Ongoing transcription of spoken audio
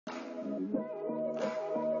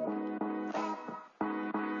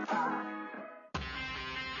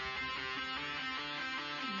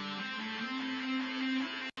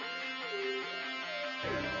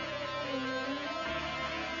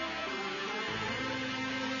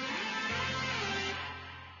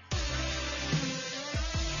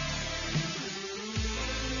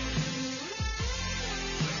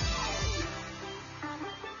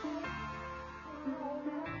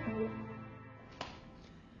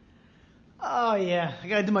Oh, yeah. I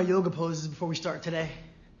gotta do my yoga poses before we start today.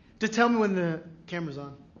 Just tell me when the camera's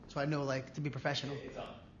on, so I know, to be professional. It's on.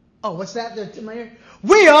 Oh, what's that in my ear?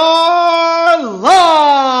 We are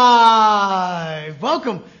live!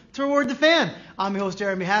 Welcome to Reward the Fan. I'm your host,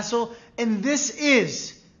 Jeremy Hassel, and this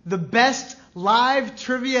is the best live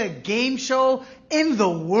trivia game show in the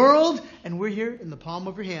world, and we're here in the palm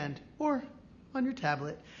of your hand, or on your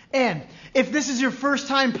tablet. And if this is your first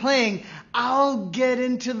time playing, I'll get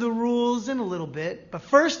into the rules in a little bit. But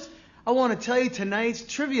first, I want to tell you tonight's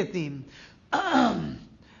trivia theme.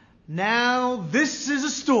 Now, this is a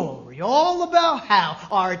story all about how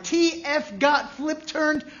our TF got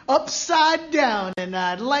turned upside down. And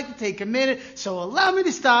I'd like to take a minute, so allow me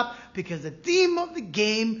to stop, because the theme of the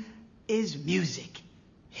game is music.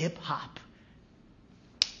 Hip-hop.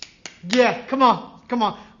 Yeah, come on.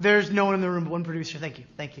 There's no one in the room but one producer. Thank you.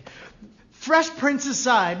 Fresh Prince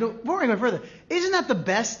aside, no, before I go further, isn't that the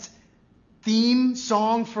best theme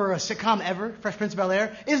song for a sitcom ever? Fresh Prince of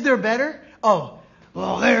Bel-Air? Is there better? Oh,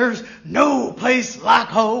 well, there's no place like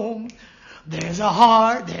home. There's a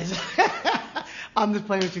heart. I'm just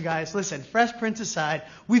playing with you guys. Listen, Fresh Prince aside,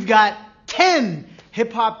 we've got 10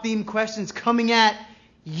 hip-hop themed questions coming at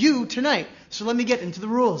you tonight. So let me get into the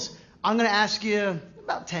rules. I'm going to ask you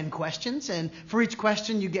about 10 questions, and for each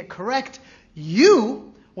question you get correct,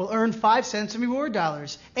 you will earn 5 cents in reward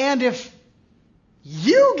dollars. And if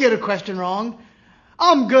you get a question wrong,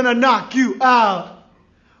 I'm going to knock you out.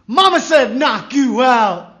 Mama said knock you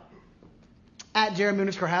out. At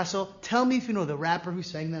Jeremy_Hassel, tell me if you know the rapper who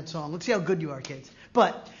sang that song. Let's see how good you are, kids.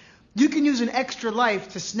 But you can use an extra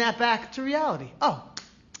life to snap back to reality. Oh,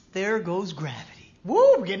 there goes gravity.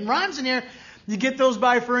 Woo, we're getting rhymes in here. You get those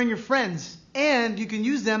by referring your friends, and you can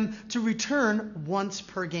use them to return once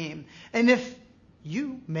per game. And if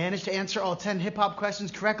you manage to answer all 10 hip-hop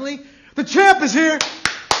questions correctly, the champ is here!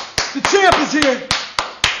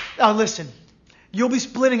 Now listen, you'll be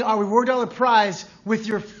splitting our reward dollar prize with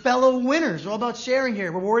your fellow winners. We're all about sharing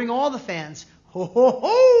here, rewarding all the fans. Ho, ho,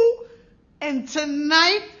 ho! And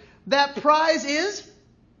tonight, that prize is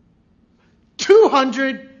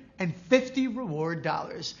 250 reward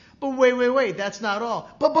dollars. But wait, that's not all.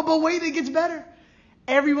 But wait, it gets better.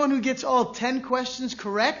 Everyone who gets all 10 questions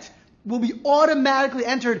correct will be automatically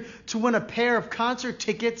entered to win a pair of concert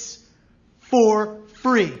tickets for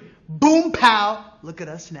free. Boom, pow. Look at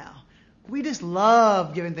us now. We just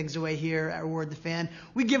love giving things away here at Reward the Fan.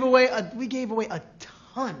 We gave away a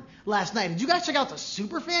ton last night. Did you guys check out the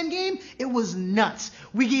Superfan game? It was nuts.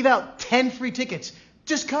 We gave out 10 free tickets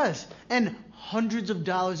just cause. And hundreds of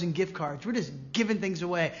dollars in gift cards. We're just giving things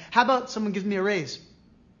away. How about someone gives me a raise?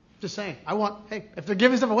 Just saying. If they're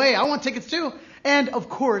giving stuff away, I want tickets too. And of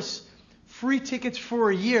course, free tickets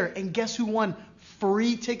for a year. And guess who won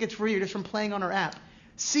free tickets for a year just from playing on our app?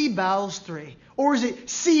 C-Bowls 3. Or is it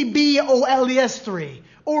C-B-O-L-E-S 3?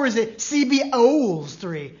 Or is it C-B-O-L-S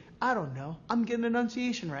 3? I don't know. I'm getting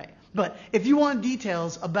enunciation right. But if you want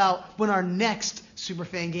details about when our next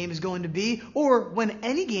Superfan game is going to be, or when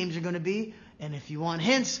any games are going to be, and if you want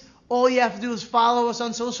hints, all you have to do is follow us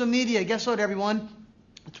on social media. Guess what, everyone?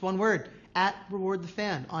 It's one word. At Reward the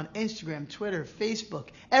Fan on Instagram, Twitter, Facebook,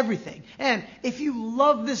 everything. And if you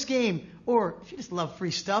love this game, or if you just love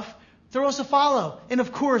free stuff, throw us a follow. And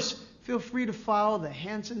of course, feel free to follow the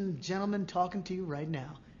handsome gentleman talking to you right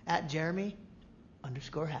now. At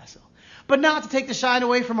Jeremy_Hassel. But not to take the shine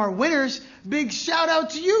away from our winners, big shout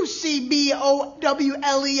out to you, CBOWLES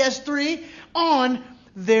 3, on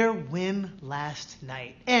their win last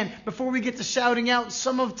night. And before we get to shouting out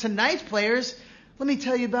some of tonight's players, let me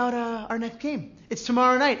tell you about our next game. It's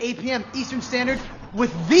tomorrow night, 8 p.m. Eastern Standard,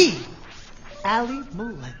 with the Ali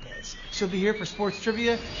Melendez. She'll be here for sports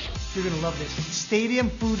trivia. You're going to love this. Stadium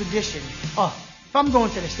Food Edition. Oh, if I'm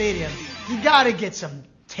going to the stadium, you got to get some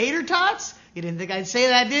tater tots. You didn't think I'd say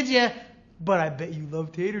that, did you? But I bet you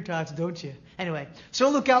love tater tots, don't you? Anyway, so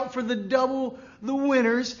look out for the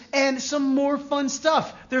winners and some more fun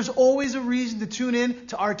stuff. There's always a reason to tune in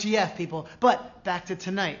to RTF, people. But back to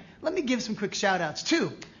tonight. Let me give some quick shout-outs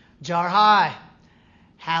to Jar High,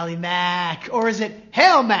 Hallie Mac, or is it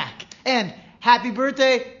Hail Mac? And happy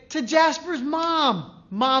birthday to Jasper's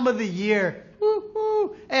mom of the year.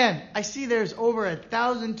 Woo-hoo. And I see there's over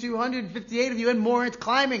 1,258 of you and more. It's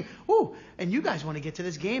climbing. Woo. And you guys want to get to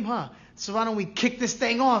this game, huh? So why don't we kick this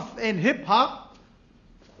thing off in hip-hop?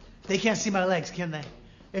 They can't see my legs, can they?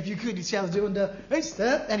 If you could, you'd see I was doing the hey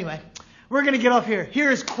step. Anyway, we're going to get off here.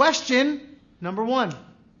 Here is question number 1.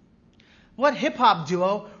 What hip-hop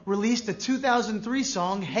duo released the 2003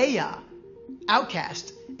 song Hey Ya?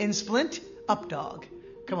 Outkast and Splint Up Dog.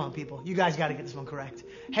 Come on, people. You guys got to get this one correct.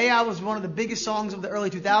 Hey Ya was one of the biggest songs of the early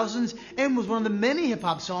 2000s and was one of the many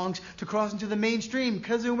hip-hop songs to cross into the mainstream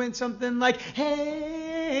because it went something like,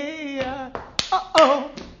 hey,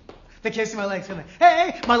 uh-oh. They can't see my legs, can they?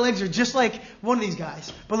 Hey, my legs are just like one of these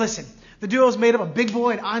guys. But listen, the duo is made up of Big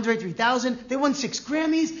Boi and Andre 3000. They won 6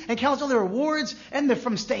 Grammys and counts all their awards. And they're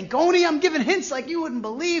from Stankonia. I'm giving hints like you wouldn't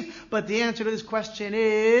believe. But the answer to this question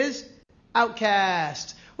is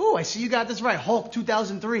Outkast. Ooh, I see you got this right. Hulk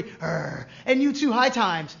 2003. And U2 High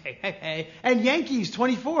Times. Hey, hey, hey. And Yankees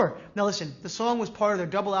 24. Now listen, the song was part of their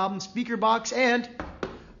double album Speaker Box and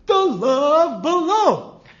The Love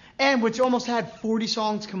Below. And which almost had 40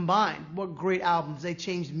 songs combined. What great albums. They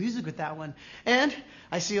changed music with that one. And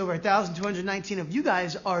I see over 1,219 of you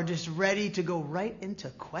guys are just ready to go right into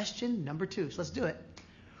question number 2. So let's do it.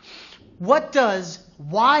 What does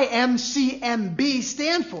YMCMB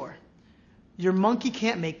stand for? Your monkey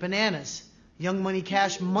can't make bananas. Young Money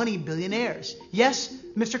Cash Money Billionaires. Yes,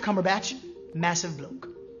 Mr. Cumberbatch, massive bloke.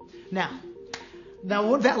 Now,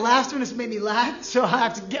 that last one has made me laugh, so I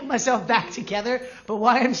have to get myself back together. But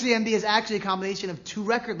YMCMB is actually a combination of 2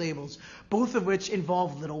 record labels, both of which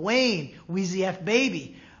involve Lil Wayne. Weezy F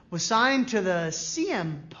Baby was signed to the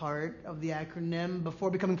CM part of the acronym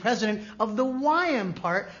before becoming president of the YM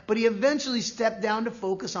part, but he eventually stepped down to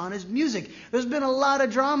focus on his music. There's been a lot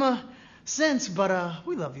of drama since, but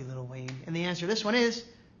we love you, Lil Wayne. And the answer to this one is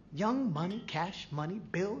Young Money, Cash Money,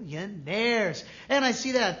 Billionaires. And I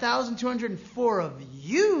see that 1,204 of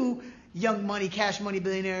you, Young Money, Cash Money,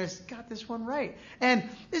 Billionaires, got this one right. And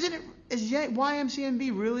is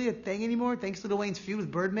YMCMB really a thing anymore, thanks to Lil Wayne's feud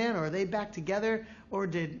with Birdman? Or are they back together? Or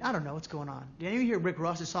I don't know what's going on. Did anyone hear Rick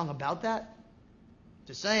Ross's song about that?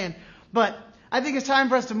 Just saying. But I think it's time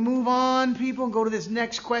for us to move on, people, and go to this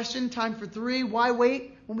next question. Time for 3. Why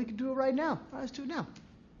wait when we can do it right now? All right, let's do it now.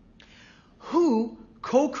 Who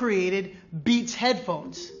co-created Beats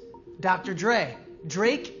headphones? Dr. Dre,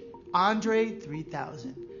 Drake, Andre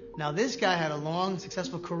 3000. Now, this guy had a long,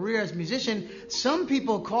 successful career as a musician. Some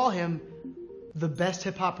people call him the best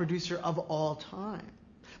hip-hop producer of all time.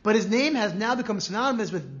 But his name has now become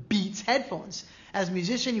synonymous with Beats headphones. As a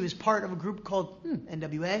musician, he was part of a group called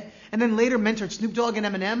NWA, and then later mentored Snoop Dogg and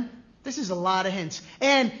Eminem. This is a lot of hints.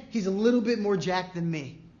 And he's a little bit more jacked than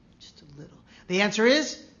me. Just a little. The answer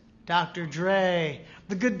is Dr. Dre.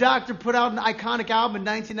 The good doctor put out an iconic album in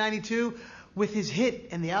 1992 with his hit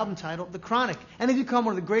and the album title, The Chronic. And he's become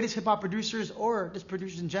one of the greatest hip-hop producers, or just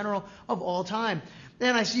producers in general, of all time.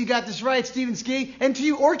 And I see you got this right, Steven Ski. And to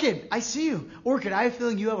you, Orchid, I see you. Orchid, I have a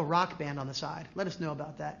feeling you have a rock band on the side. Let us know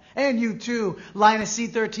about that. And you too, Linus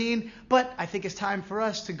C13. But I think it's time for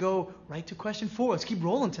us to go right to question 4. Let's keep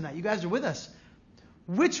rolling tonight. You guys are with us.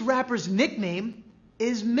 Which rapper's nickname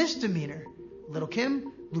is Misdemeanor? Lil'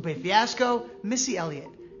 Kim, Lupe Fiasco, Missy Elliott.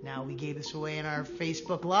 Now, we gave this away in our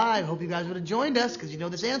Facebook Live. Hope you guys would have joined us because you know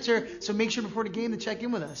this answer. So make sure before the game to check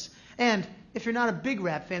in with us. And if you're not a big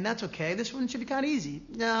rap fan, that's okay. This one should be kind of easy.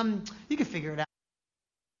 You can figure it out.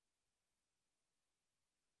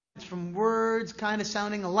 It's from words kind of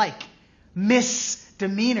sounding alike.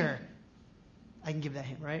 Misdemeanor. I can give that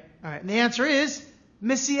hint, right? All right. And the answer is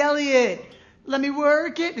Missy Elliott. Let me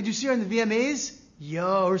work it. Did you see her in the VMAs?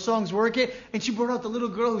 Yo, her songs Work It. And she brought out the little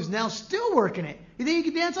girl who's now still working it. You think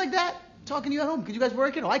you can dance like that? Talking to you at home. Could you guys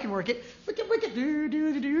work it? Oh, I can work it. Wick it, wick it, do,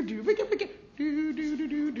 do, do, do, wick it, wick it, do, do, do,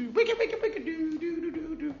 do, do, wick it, wick it, wick it, do, do, do,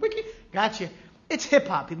 do, do, wick it. Gotcha. It's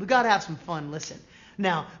hip-hop, people. We got to have some fun. Listen.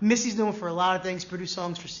 Now, Missy's known for a lot of things, produced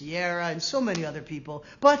songs for Sierra and so many other people.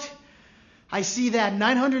 But I see that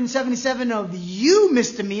 977 of you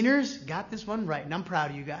misdemeanors got this one right, and I'm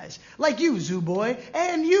proud of you guys. Like you, Zoo Boy,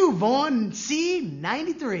 and you, Vaughn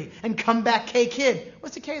C93, and Comeback K Kid.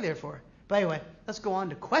 What's the K there for? But anyway, let's go on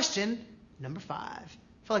to question number 5. I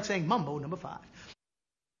feel like saying Mumbo number 5.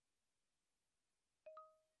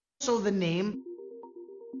 So the name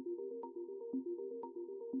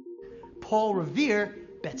Paul Revere,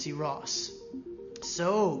 Betsy Ross.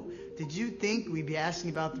 So, did you think we'd be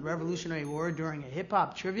asking about the Revolutionary War during a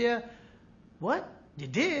hip-hop trivia? What? You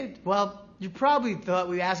did? Well, you probably thought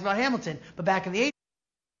we'd ask about Hamilton, but back in the 80s,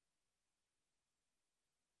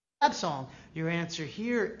 that song. Your answer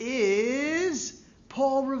here is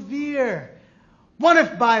Paul Revere. 1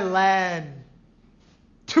 if by land,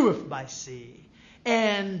 2 if by sea.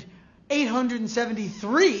 And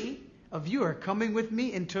 873 of you are coming with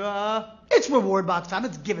me into it's reward box time.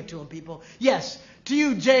 Let's give it to them, people. Yes, to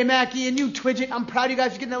you, Jay Mackey, and you, Twidget. I'm proud of you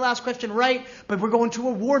guys for getting that last question right, but we're going to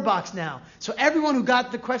a reward box now. So everyone who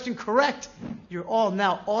got the question correct, you're all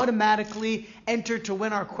now automatically entered to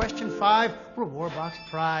win our question 5 reward box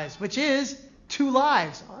prize, which is 2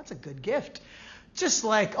 lives. Oh, that's a good gift. Just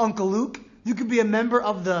like Uncle Luke, you could be a member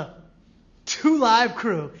of the 2 Live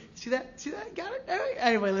crew. See that? See that? Got it?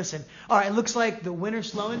 Anyway, listen. All right, it looks like the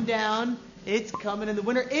winner's slowing down. It's coming, and the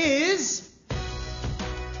winner is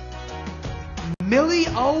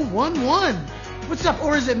Millie011. What's up?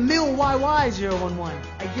 Or is it MillYY011?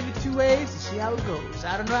 I give it 2 ways to see how it goes.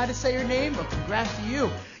 I don't know how to say your name, but congrats to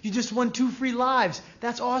you. You just won 2 free lives.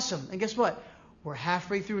 That's awesome. And guess what? We're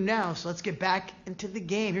halfway through now, so let's get back into the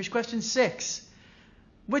game. Here's question 6.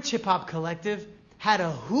 Which hip-hop collective had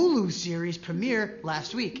a Hulu series premiere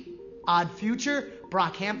last week? Odd Future,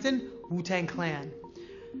 Brockhampton, Wu-Tang Clan.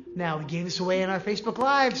 Now, we gave this away in our Facebook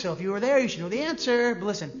Live, so if you were there, you should know the answer. But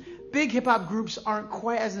listen, big hip-hop groups aren't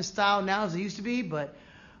quite as in style now as they used to be, but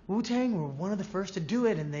Wu-Tang were one of the first to do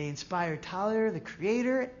it, and they inspired Tyler, the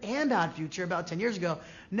Creator, and Odd Future about 10 years ago.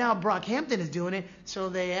 Now Brockhampton is doing it, so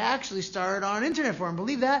they actually started on internet forum.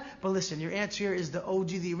 Believe that? But listen, your answer here is the OG,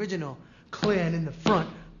 the original. Clan in the front,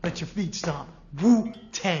 let your feet stomp.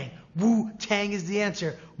 Wu-Tang. Wu-Tang is the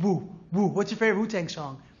answer. Woo, woo. What's your favorite Wu-Tang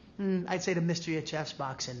song? I'd say The Mystery of Chef's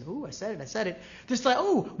Boxing. Ooh, I said it. Just like,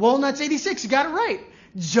 Walnuts 86, you got it right.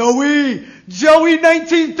 Joey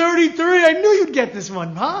 1933. I knew you'd get this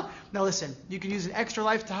one, huh? Now listen, you can use an extra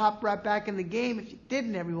life to hop right back in the game if you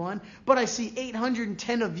didn't, everyone. But I see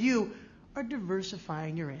 810 of you are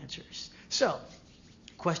diversifying your answers. So,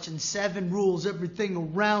 question 7 rules everything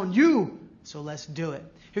around you. So let's do it.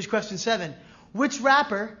 Here's question 7. Which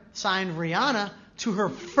rapper signed Rihanna to her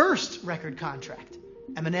first record contract?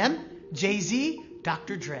 Eminem, Jay-Z,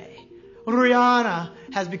 Dr. Dre. Rihanna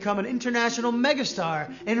has become an international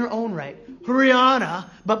megastar in her own right. Rihanna,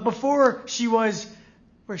 but before she was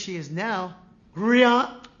where she is now,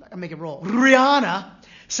 Rihanna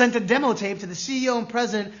sent a demo tape to the CEO and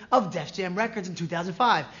president of Def Jam Records in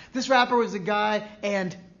 2005. This rapper was the guy,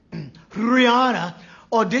 and Rihanna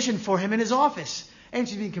auditioned for him in his office. And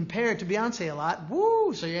she's being compared to Beyonce a lot.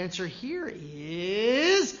 Woo! So your answer here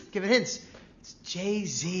is, give it hints. It's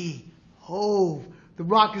Jay-Z. Hove. The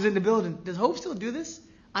Rock is in the building. Does Hove still do this?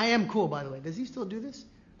 I Am Cool, by the way. Does he still do this?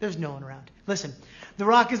 There's no one around. Listen, The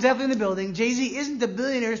Rock is definitely in the building. Jay-Z isn't a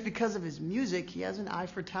billionaire just because of his music. He has an eye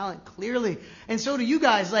for talent, clearly. And so do you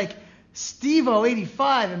guys like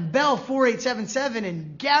Steve-O85 and Bell4877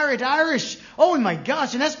 and Garrett Irish. Oh my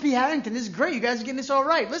gosh, and SP Harrington. This is great. You guys are getting this all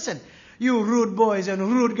right. Listen, you rude boys and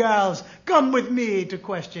rude girls, come with me to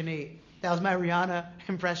question 8. That was my Rihanna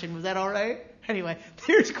impression. Was that all right? Anyway,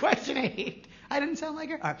 here's question 8. I didn't sound like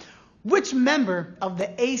her? All right. Which member of the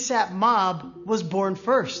ASAP mob was born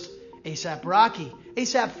first? ASAP Rocky,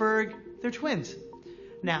 ASAP Ferg, they're twins.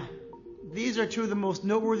 Now, these are 2 of the most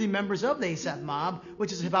noteworthy members of the ASAP mob,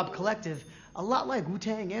 which is a hip-hop collective, a lot like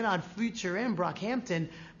Wu-Tang and Odd Future and Brockhampton.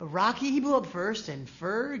 But Rocky, he blew up first, and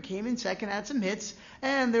Ferg came in second, had some hits,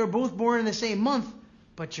 and they were both born in the same month.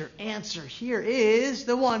 But your answer here is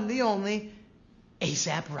the one, the only,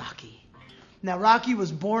 ASAP Rocky. Now, Rocky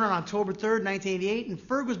was born on October 3rd, 1988, and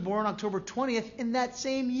Ferg was born October 20th in that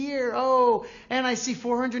same year. Oh, and I see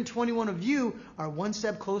 421 of you are one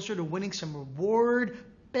step closer to winning some reward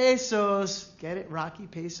pesos. Get it, Rocky?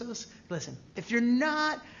 Pesos? Listen, if you're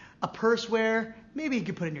not a purse wearer, maybe you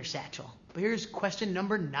could put it in your satchel. But here's question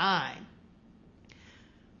number 9.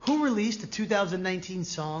 Who released the 2019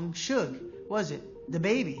 song Suge? Was it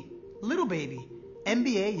DaBaby, Lil Baby,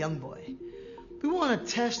 NBA Youngboy? We want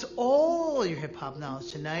to test all your hip-hop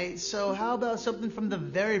knowledge tonight, so how about something from the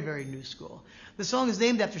very, very new school? The song is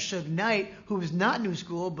named after Suge Knight, who is not new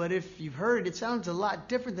school, but if you've heard it, it sounds a lot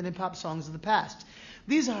different than hip-hop songs of the past.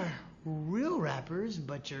 These are real rappers,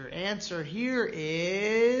 but your answer here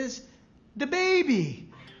is DaBaby.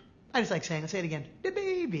 I just like saying, I'll say it again,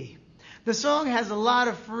 DaBaby. The song has a lot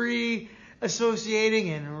of free associating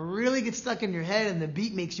and really gets stuck in your head, and the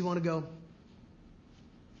beat makes you want to go.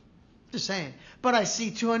 Just saying. But I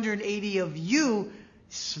see 280 of you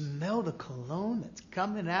smell the cologne that's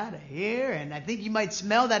coming out of here, and I think you might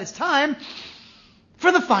smell that it's time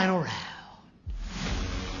for the final round.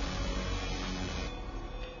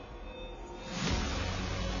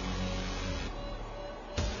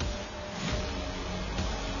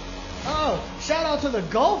 Oh, shout out to the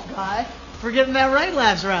golf guy for getting that right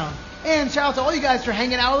last round. And shout out to all you guys for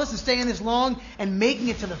hanging out with us and staying this long and making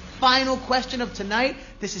it to the final question of tonight.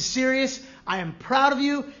 This is serious. I am proud of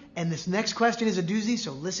you. And this next question is a doozy,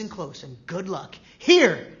 so listen close and good luck.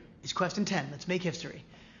 Here is question 10. Let's make history.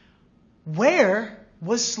 Where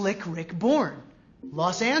was Slick Rick born?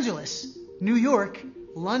 Los Angeles, New York,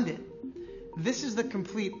 London. This is the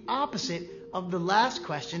complete opposite of the last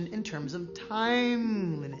question in terms of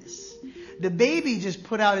timeliness. DaBaby just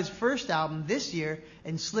put out his first album this year,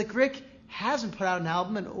 and Slick Rick hasn't put out an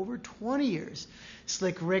album in over 20 years.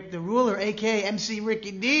 Slick Rick the Ruler, a.k.a. MC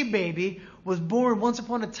Ricky D, baby, was born once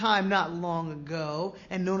upon a time not long ago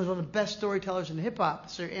and known as one of the best storytellers in hip-hop.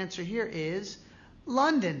 So your answer here is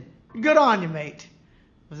London. Good on you, mate.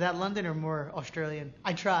 Was that London or more Australian?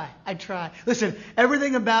 I try. Listen,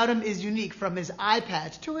 everything about him is unique, from his eye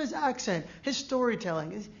patch to his accent, his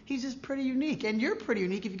storytelling. He's just pretty unique, and you're pretty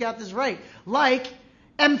unique if you got this right. Like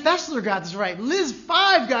M. Fessler got this right, Liz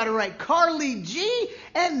 5 got it right, Carly G,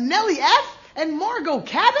 and Nelly F, and Margot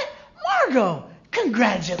Cabot. Margot,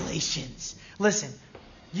 congratulations. Listen,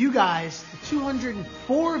 you guys, the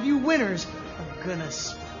 204 of you winners, are going to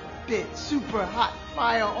spit super hot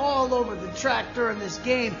fire all over the track during this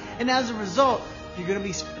game. And as a result, you're going to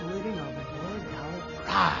be splitting a reward dollar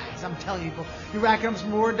prize. I'm telling you, you're racking up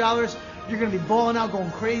some reward dollars. You're going to be balling out,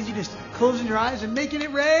 going crazy, just closing your eyes and making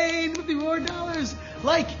it rain with the reward dollars.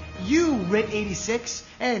 Like you, Rit86,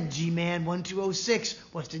 and G-Man1206.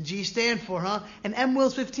 What's the G stand for, huh? And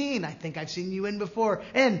M-Wills15. I think I've seen you in before.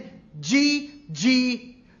 And G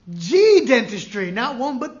Dentistry. Not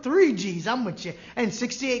one, but 3 G's. I'm with you. And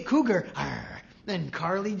 68 Cougar. And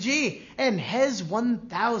Carly G. And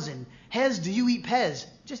Hez1000. Hez, do you eat Pez?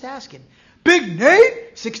 Just asking. Big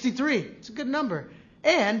Nate, 63. It's a good number.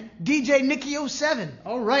 And DJ Nicky 07.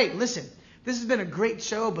 All right, listen. This has been a great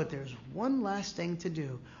show, but there's one last thing to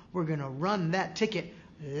do. We're going to run that ticket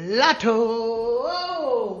lotto.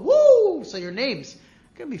 Oh, woo! So your name's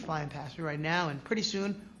going to be flying past me right now, and pretty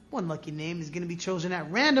soon one lucky name is going to be chosen at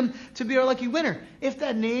random to be our lucky winner. If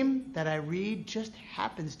that name that I read just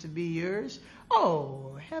happens to be yours,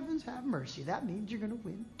 oh, heavens have mercy. That means you're going to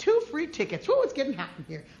win 2 free tickets. Woo, it's getting hot in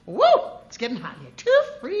here. Woo, it's getting hot in here. 2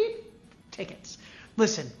 free tickets.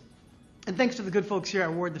 Listen, and thanks to the good folks here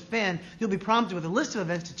at Ward the Fan, you'll be prompted with a list of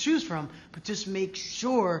events to choose from, but just make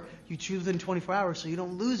sure you choose within 24 hours so you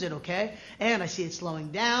don't lose it, okay? And I see it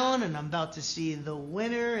slowing down, and I'm about to see the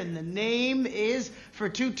winner, and the name is, for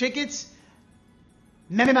 2 tickets,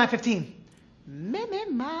 Memema15.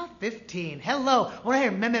 Memema15. Hello. When I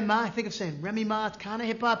hear Memema, I think of saying Remy Ma. It's kind of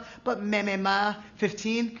hip-hop, but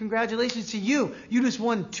Memema15. Congratulations to you. You just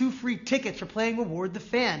won 2 free tickets for playing Reward the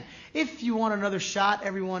Fan. If you want another shot,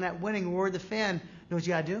 everyone, at winning Reward the Fan, you know what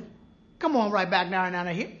you got to do? Come on right back now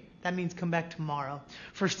here. That means come back tomorrow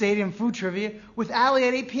for Stadium Food Trivia with Allie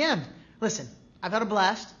at 8 p.m. Listen, I've had a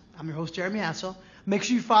blast. I'm your host, Jeremy Hassel. Make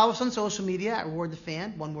sure you follow us on social media at Reward the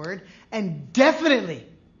Fan, one word, and definitely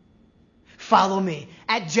follow me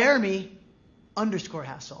at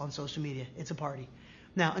Jeremy_Hassel on social media. It's a party.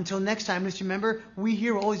 Now, until next time, just remember, we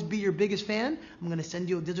here will always be your biggest fan. I'm going to send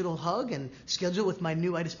you a digital hug and schedule it with my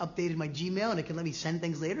new, I just updated my Gmail, and it can let me send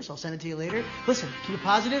things later, so I'll send it to you later. Listen, keep it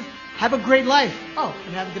positive. Have a great life. Oh,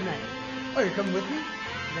 and have a good night. Oh, you're coming with me?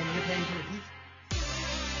 Then you're paying for the piece?